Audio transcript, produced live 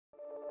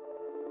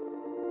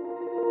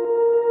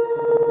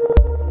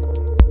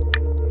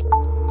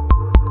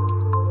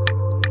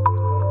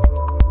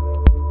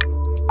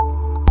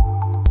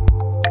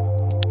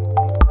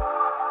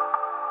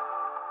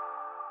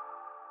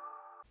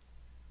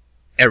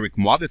Eric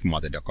Muadh,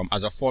 Muadh.com,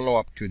 as a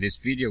follow-up to this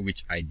video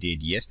which I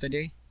did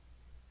yesterday,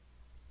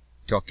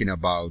 talking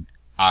about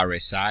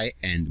RSI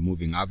and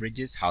moving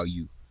averages, how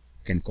you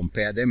can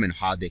compare them and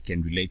how they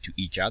can relate to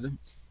each other.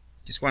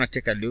 Just want to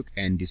take a look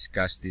and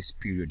discuss this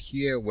period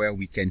here where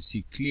we can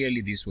see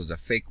clearly this was a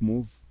fake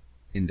move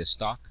in the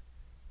stock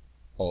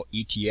or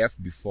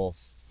ETF before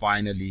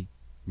finally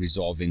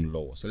resolving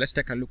lower. So let's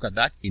take a look at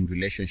that in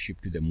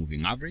relationship to the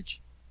moving average,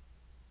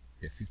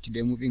 the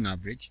 50-day moving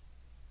average,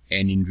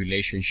 and in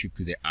relationship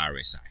to the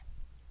RSI.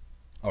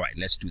 All right,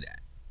 let's do that.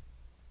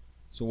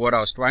 So what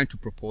I was trying to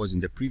propose in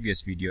the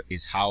previous video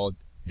is how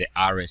the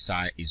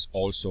RSI is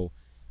also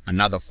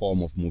another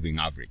form of moving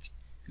average.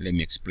 Let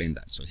me explain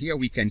that. So here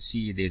we can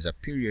see there's a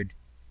period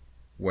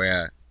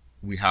where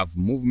we have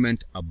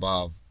movement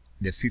above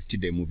the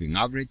 50-day moving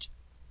average.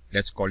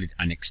 Let's call it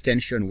an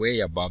extension way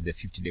above the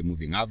 50-day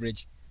moving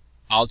average.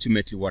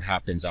 Ultimately, what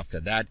happens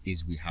after that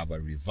is we have a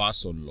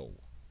reversal low,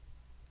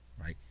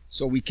 right?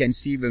 So we can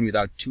see even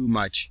without too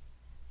much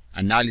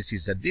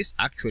analysis that this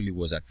actually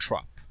was a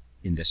trap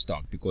in the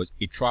stock because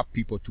it trapped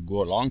people to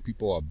go long.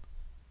 People are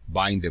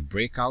buying the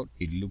breakout.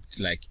 It looked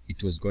like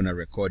it was going to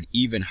record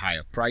even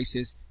higher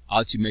prices.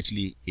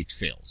 Ultimately, it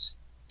fails,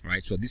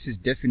 right? So this is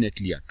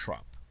definitely a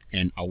trap,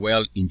 and a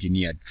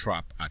well-engineered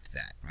trap at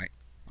that, right?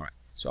 All right.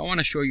 So I want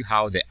to show you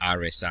how the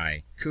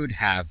RSI could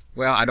have,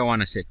 well, I don't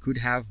want to say could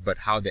have, but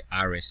how the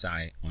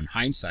RSI on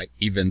hindsight,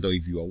 even though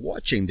if you are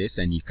watching this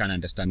and you can't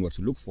understand what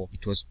to look for,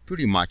 it was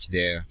pretty much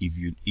there if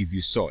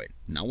you saw it.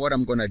 Now what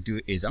I'm going to do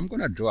is I'm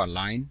going to draw a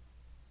line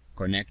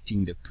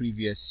connecting the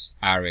previous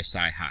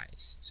RSI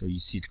highs. So you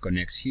see it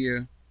connects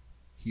here,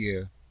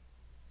 here,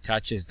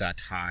 touches that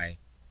high,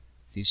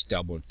 this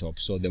double top.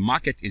 So the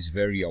market is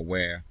very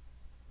aware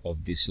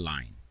of this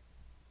line.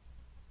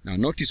 Now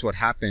notice what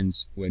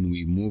happens when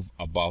we move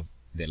above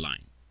the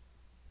line.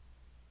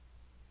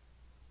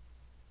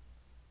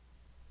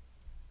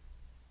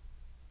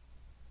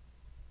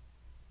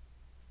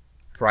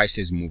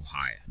 Prices move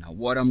higher. Now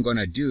what I'm going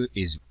to do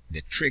is, the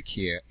trick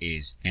here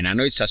is, and I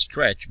know it's a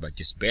stretch, but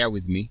just bear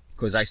with me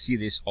because I see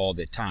this all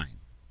the time.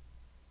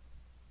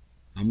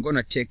 I'm going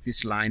to take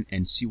this line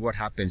and see what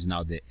happens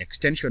now. The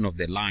extension of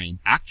the line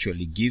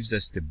actually gives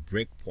us the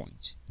break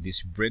point.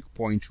 This break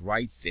point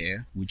right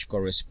there, which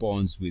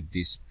corresponds with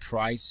this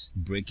price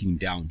breaking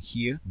down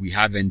here. We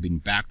haven't been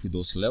back to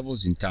those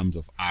levels in terms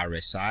of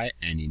RSI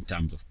and in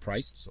terms of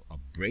price. So a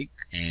break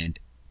and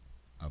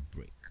a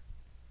break.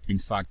 In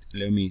fact,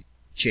 let me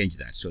change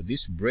that. So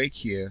this break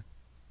here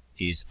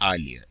is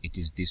earlier. It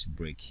is this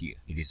break here.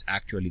 It is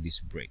actually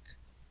this break.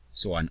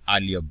 So an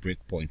earlier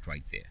break point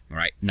right there. All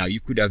right. Now you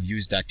could have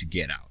used that to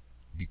get out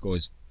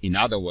because, in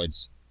other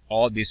words,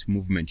 all this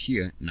movement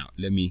here. Now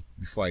let me,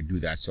 before I do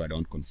that, so I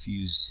don't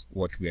confuse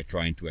what we are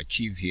trying to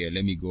achieve here,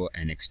 let me go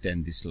and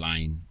extend this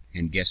line.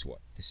 And guess what?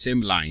 The same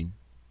line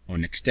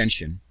on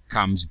extension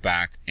comes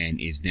back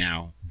and is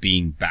now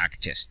being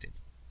back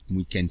tested.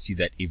 We can see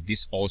that if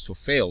this also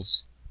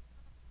fails,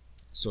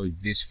 so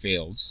if this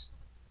fails,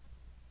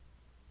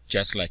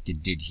 just like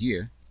it did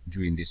here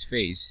during this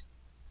phase,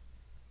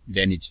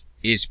 then it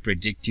is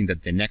predicting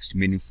that the next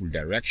meaningful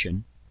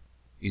direction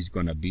is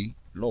going to be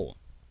lower.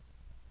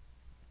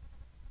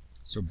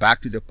 So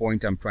back to the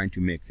point I'm trying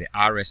to make, the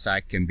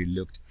RSI can be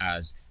looked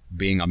as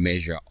being a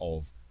measure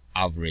of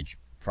average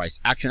price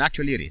action.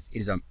 Actually, it is. It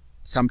is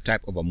some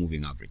type of a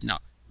moving average. Now,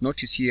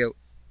 notice here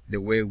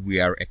the way we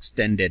are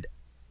extended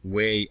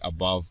way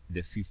above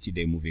the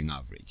 50-day moving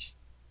average.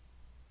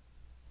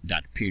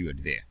 That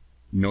period there.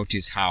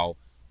 Notice how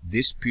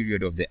this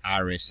period of the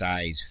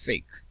RSI is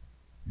fake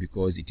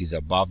because it is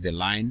above the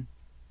line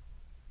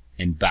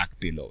and back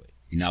below it.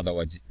 In other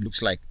words, it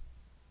looks like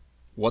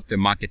what the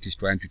market is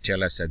trying to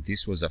tell us that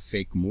this was a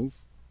fake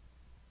move.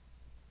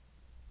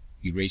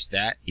 Erase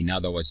that. In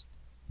other words,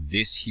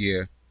 this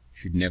here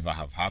should never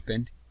have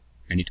happened.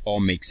 And it all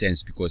makes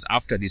sense because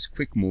after this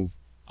quick move,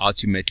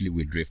 ultimately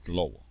we drift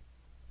lower.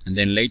 And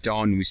then later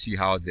on, we see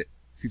how the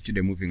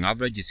 50-day moving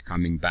average is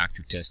coming back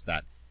to test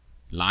that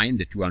line,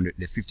 the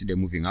 50-day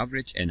moving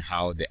average, and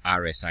how the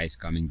RSI is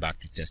coming back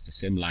to test the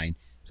same line.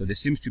 So there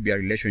seems to be a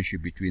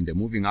relationship between the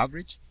moving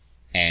average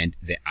and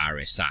the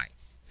RSI.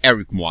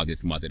 Eric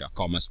Muadh,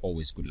 Muadh.com. As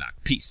always, good luck,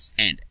 peace,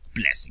 and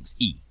blessings.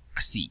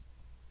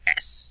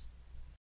 ESS.